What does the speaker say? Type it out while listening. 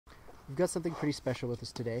We've got something pretty special with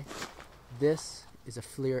us today. This is a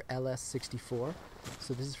FLIR LS64.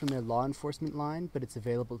 So this is from their law enforcement line, but it's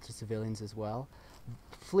available to civilians as well.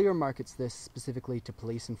 FLIR markets this specifically to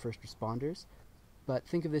police and first responders, but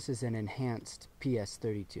think of this as an enhanced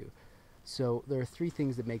PS32. So there are three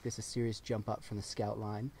things that make this a serious jump up from the Scout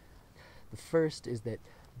line. The first is that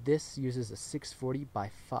this uses a 640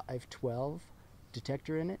 by 512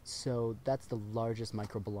 detector in it, so that's the largest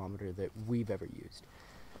microbolometer that we've ever used.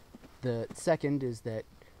 The second is that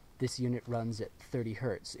this unit runs at 30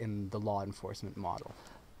 Hertz in the law enforcement model.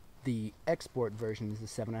 The export version is the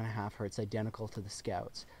 7.5 Hertz, identical to the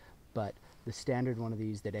Scouts, but the standard one of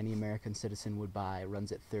these that any American citizen would buy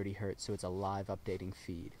runs at 30 Hertz, so it's a live updating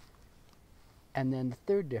feed. And then the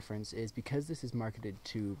third difference is because this is marketed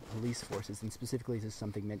to police forces, and specifically this is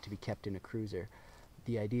something meant to be kept in a cruiser,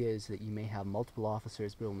 the idea is that you may have multiple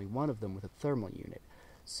officers but only one of them with a thermal unit.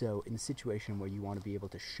 So in the situation where you want to be able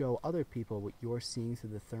to show other people what you're seeing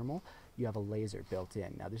through the thermal, you have a laser built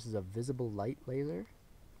in. Now this is a visible light laser.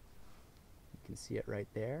 You can see it right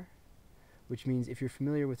there. Which means if you're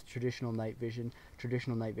familiar with traditional night vision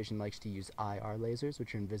likes to use IR lasers,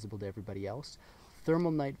 which are invisible to everybody else.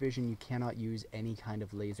 Thermal night vision, you cannot use any kind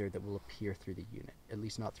of laser that will appear through the unit, at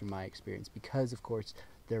least not through my experience, because of course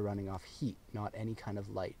they're running off heat, not any kind of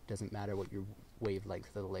light. Doesn't matter what your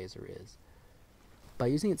wavelength of the laser is. By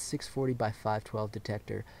using its 640 by 512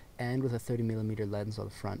 detector and with a 30mm lens on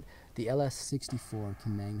the front, the LS64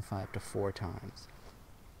 can magnify up to 4 times.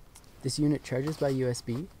 This unit charges by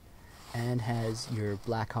USB and has your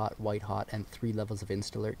black hot, white hot, and 3 levels of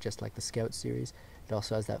insta-alert, just like the Scout series. It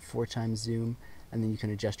also has that 4x zoom, and then you can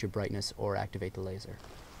adjust your brightness or activate the laser.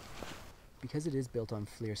 Because it is built on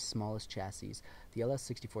FLIR's smallest chassis, the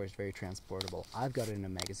LS64 is very transportable. I've got it in a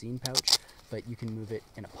magazine pouch, but you can move it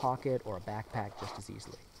in a pocket or a backpack just as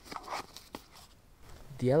easily.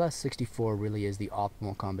 The LS64 really is the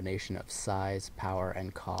optimal combination of size, power,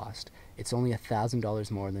 and cost. It's only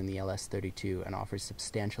 $1,000 more than the LS32 and offers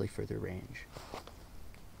substantially further range.